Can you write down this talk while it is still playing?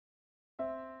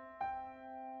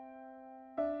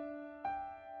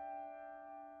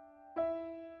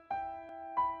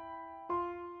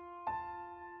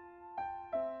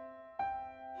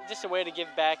just a way to give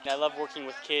back. I love working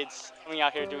with kids. Coming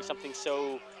out here doing something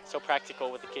so practical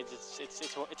with the kids,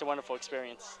 it's a wonderful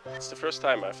experience. It's the first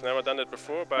time. I've never done it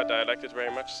before, but I liked it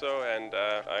very much so, and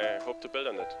I hope to build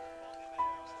on it.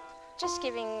 Just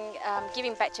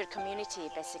giving back to the community,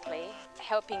 basically,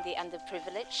 helping the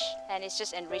underprivileged, and it's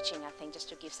just enriching, I think, just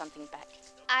to give something back.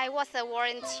 I was a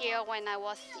volunteer when I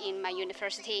was in my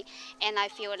university, and I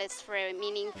feel it's very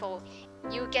meaningful.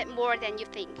 You get more than you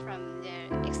think from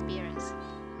the experience.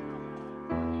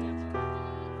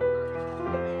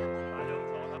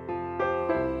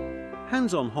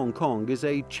 HandsOn Hong Kong is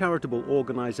a charitable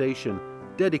organisation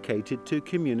dedicated to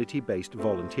community-based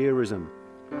volunteerism.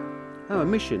 Our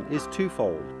mission is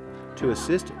twofold: to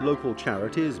assist local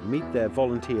charities meet their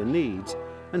volunteer needs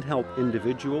and help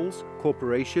individuals,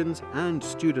 corporations and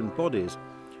student bodies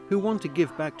who want to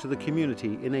give back to the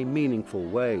community in a meaningful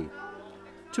way.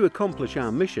 To accomplish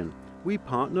our mission, we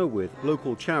partner with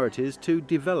local charities to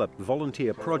develop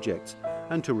volunteer projects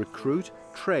and to recruit,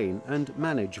 train and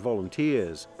manage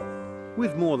volunteers.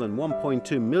 With more than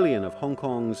 1.2 million of Hong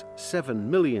Kong's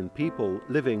 7 million people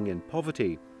living in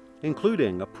poverty,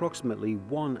 including approximately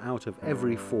 1 out of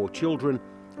every 4 children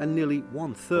and nearly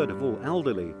 1/3 of all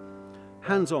elderly,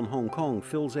 HandsOn Hong Kong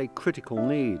fills a critical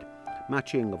need,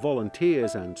 matching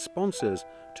volunteers and sponsors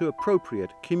to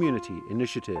appropriate community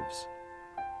initiatives.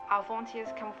 Our volunteers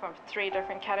come from 3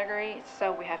 different categories.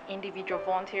 So we have individual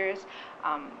volunteers,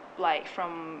 like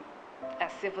from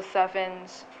civil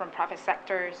servants, from private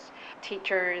sectors,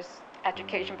 teachers,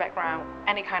 education background,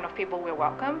 any kind of people we're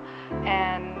welcome.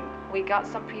 And we got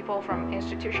some people from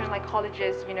institutions like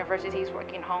colleges, universities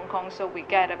working in Hong Kong, so we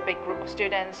get a big group of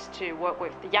students to work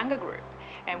with the younger group.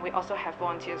 And we also have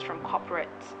volunteers from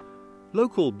corporates.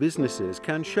 Local businesses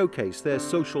can showcase their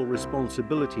social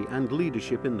responsibility and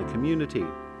leadership in the community.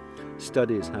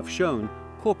 Studies have shown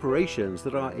corporations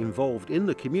that are involved in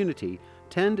the community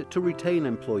tend to retain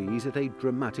employees at a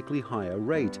dramatically higher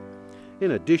rate.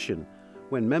 In addition,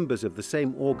 when members of the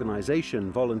same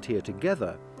organisation volunteer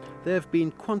together, there have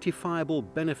been quantifiable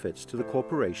benefits to the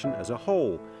corporation as a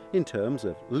whole in terms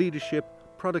of leadership,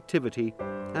 productivity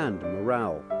and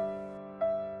morale.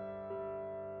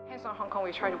 HandsOn Hong Kong,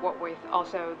 we try to work with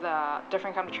also the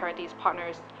different kind of charities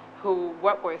partners who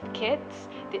work with kids,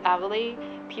 the elderly,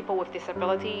 people with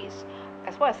disabilities,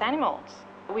 as well as animals.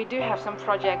 We do have some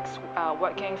projects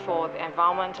working for the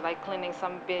environment, like cleaning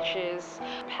some beaches,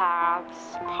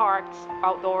 paths, parks,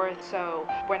 outdoors. So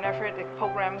whenever the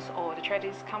programs or the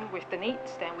charities come with the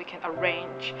needs, then we can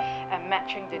arrange and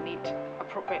matching the need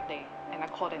appropriately and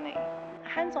accordingly.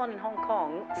 HandsOn in Hong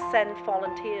Kong send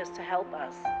volunteers to help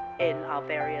us in our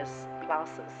various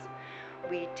classes.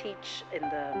 We teach in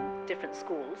the different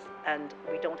schools and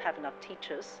we don't have enough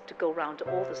teachers to go around to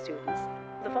all the students.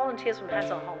 The volunteers from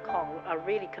HandsOn Hong Kong are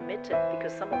really committed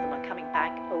because some of them are coming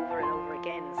back over and over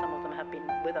again. Some of them have been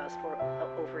with us for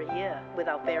over a year with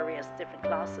our various different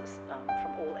classes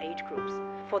from all age groups.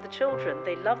 For the children,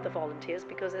 they love the volunteers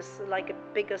because it's like a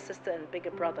bigger sister and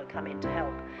bigger brother come in to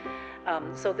help.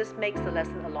 So this makes the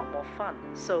lesson a lot more fun.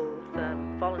 So the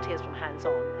volunteers from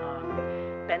HandsOn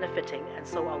are benefiting, and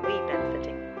so are we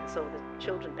benefiting, and so the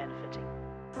children benefiting.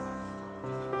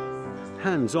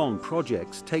 Hands-on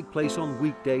projects take place on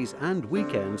weekdays and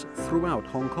weekends throughout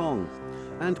Hong Kong,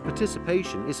 and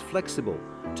participation is flexible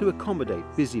to accommodate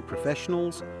busy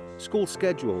professionals, school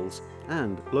schedules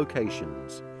and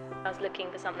locations. I was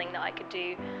looking for something that I could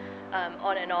do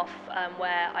on and off,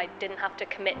 where I didn't have to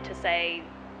commit to, say,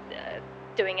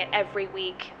 doing it every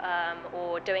week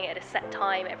or doing it at a set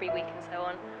time every week and so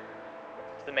on.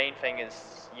 The main thing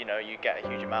is, you get a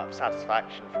huge amount of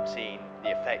satisfaction from seeing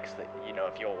the effects that,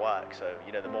 of your work. So,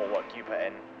 the more work you put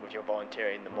in with your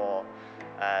volunteering, the more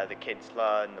the kids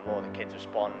learn, the more the kids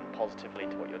respond positively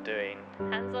to what you're doing.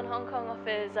 HandsOn Hong Kong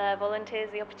offers volunteers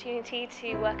the opportunity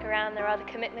to work around their other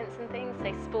commitments and things,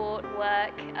 say sport,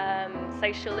 work,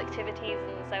 social activities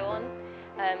and so on.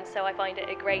 So I find it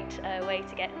a great way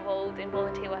to get involved in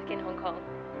volunteer work in Hong Kong.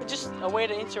 Just a way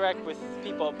to interact with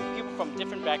people from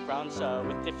different backgrounds,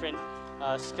 with different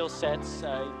skill sets,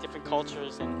 different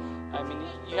cultures, and I mean,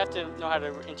 you have to know how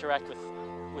to interact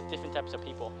with different types of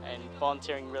people, and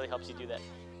volunteering really helps you do that.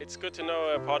 It's good to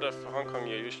know a part of Hong Kong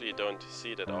you usually don't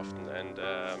see that often, and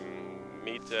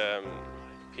meet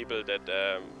people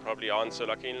that probably aren't so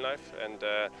lucky in life, and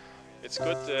it's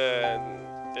good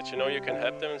that you can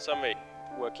help them in some way.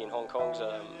 Working in Hong Kong's,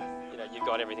 you've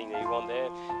got everything that you want there.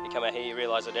 You come out here, you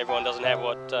realise that everyone doesn't have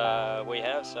what we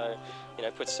have, so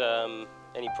puts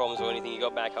any problems or anything you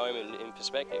got back home in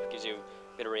perspective. Gives you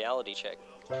a bit of reality check.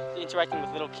 Interacting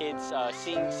with little kids,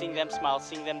 seeing them smile,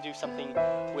 seeing them do something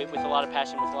with a lot of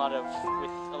passion, with a lot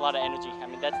of energy. I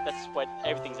mean, that's what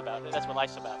everything's about. That's what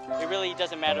life's about. It really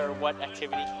doesn't matter what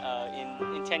activity.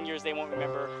 In 10 years, they won't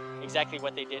remember exactly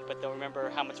what they did, but they'll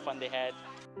remember how much fun they had.